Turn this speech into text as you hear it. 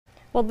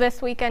Well,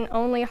 this weekend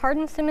only,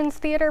 Hardin-Simmons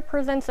Theatre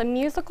presents a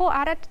musical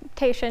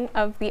adaptation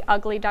of The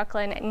Ugly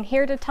Duckling. And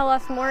here to tell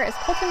us more is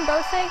Colton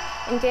Bose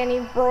and Danny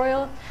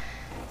Broyle.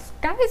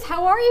 Guys,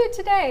 how are you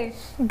today?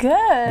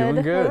 Good.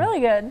 Doing good. Really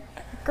good.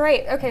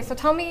 Great. Okay, so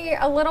tell me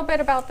a little bit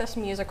about this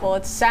musical.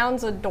 It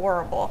sounds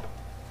adorable.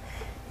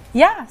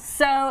 Yeah,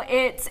 so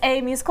it's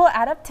a musical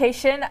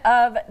adaptation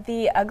of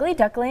The Ugly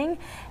Duckling,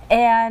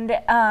 and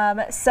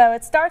so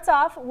it starts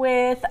off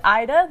with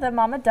Ida, the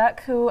mama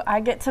duck, who I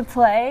get to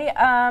play,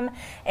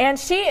 and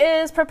she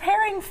is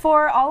preparing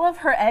for all of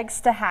her eggs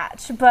to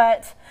hatch,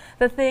 but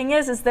the thing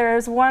is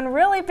there's one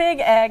really big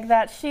egg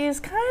that she's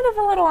kind of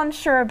a little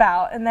unsure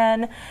about, and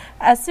then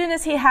as soon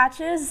as he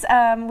hatches,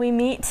 we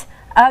meet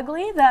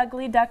Ugly, the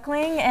ugly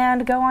duckling,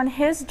 and go on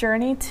his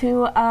journey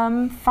to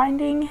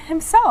finding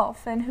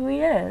himself and who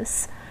he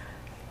is.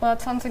 Well,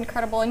 that sounds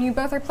incredible. And you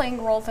both are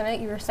playing roles in it.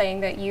 You were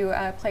saying that you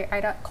play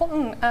Ida.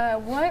 Colton,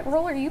 what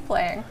role are you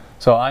playing?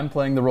 So I'm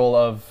playing the role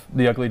of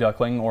the Ugly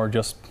Duckling, or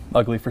just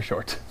Ugly for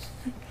short.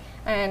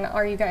 And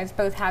are you guys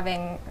both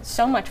having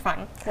so much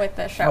fun with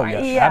the show? Oh,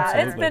 yes, Yeah,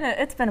 absolutely.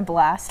 it's been a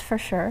blast for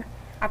sure.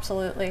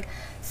 Absolutely.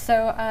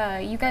 So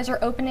you guys are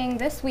opening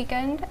this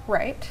weekend,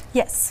 right?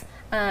 Yes.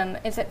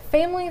 Is it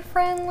family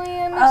friendly?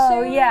 I'm Oh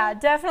assuming? yeah,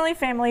 definitely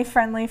family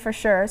friendly for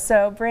sure.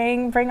 So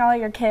bring all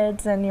your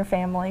kids and your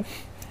family.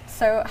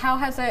 So how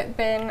has it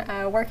been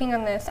working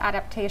on this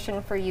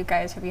adaptation for you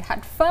guys? Have you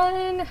had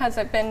fun? Has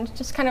it been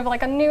just kind of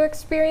like a new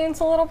experience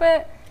a little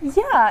bit?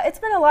 Yeah, it's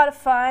been a lot of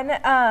fun.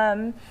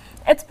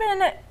 It's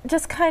been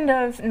just kind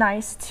of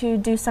nice to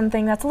do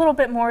something that's a little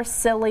bit more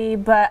silly,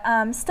 but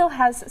still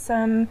has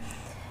some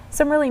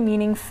really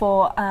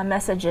meaningful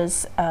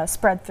messages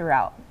spread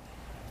throughout.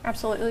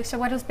 Absolutely. So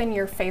what has been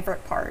your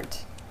favorite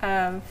part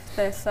of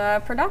this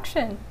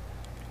production?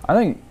 I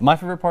think my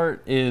favorite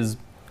part is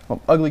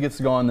Ugly gets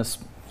to go on this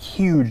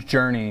huge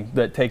journey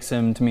that takes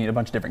him to meet a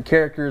bunch of different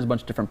characters, a bunch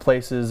of different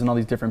places, and all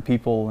these different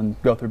people,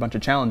 and go through a bunch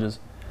of challenges.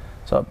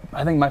 So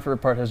I think my favorite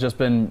part has just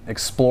been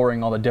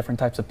exploring all the different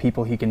types of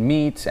people he can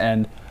meet,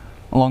 and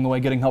along the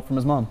way getting help from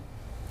his mom.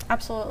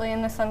 Absolutely,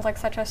 and this sounds like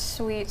such a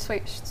sweet,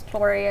 sweet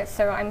story.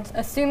 So I'm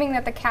assuming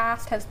that the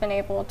cast has been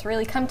able to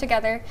really come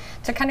together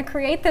to kind of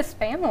create this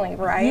family,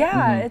 right?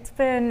 Yeah, it's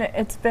been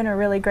a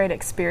really great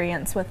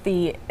experience with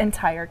the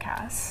entire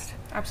cast.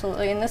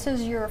 Absolutely, and this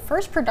is your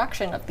first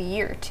production of the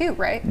year too,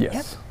 right? Yes.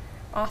 Yep.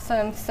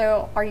 Awesome.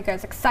 So are you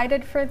guys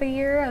excited for the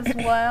year as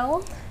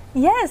well?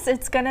 Yes,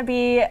 it's gonna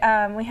be.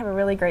 We have a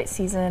really great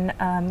season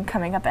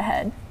coming up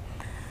ahead.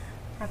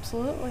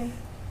 Absolutely.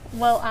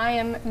 Well, I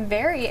am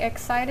very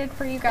excited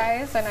for you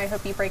guys, and I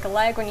hope you break a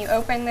leg when you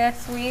open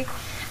this week.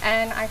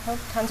 And I hope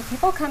tons of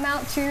people come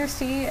out to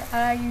see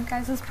you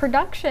guys'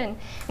 production.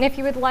 And if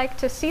you would like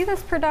to see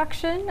this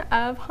production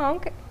of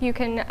Honk, you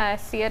can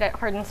see it at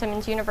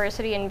Hardin-Simmons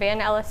University in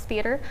Van Ellis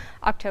Theater,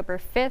 October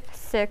 5th,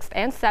 6th,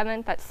 and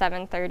 7th at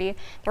 7:30.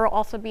 There will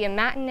also be a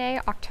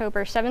matinee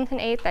October 7th and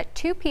 8th at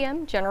 2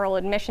 p.m. General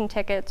admission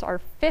tickets are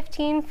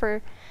 $15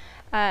 for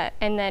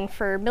and then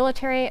for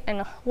military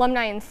and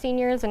alumni and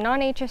seniors and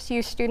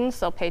non-HSU students,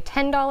 they'll pay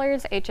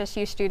 $10.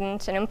 HSU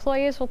students and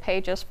employees will pay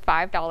just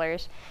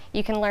 $5.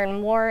 You can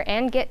learn more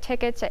and get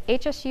tickets at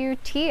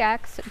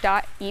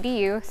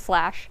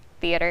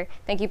hsutx.edu/theater.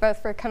 Thank you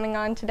both for coming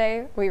on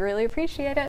today. We really appreciate it.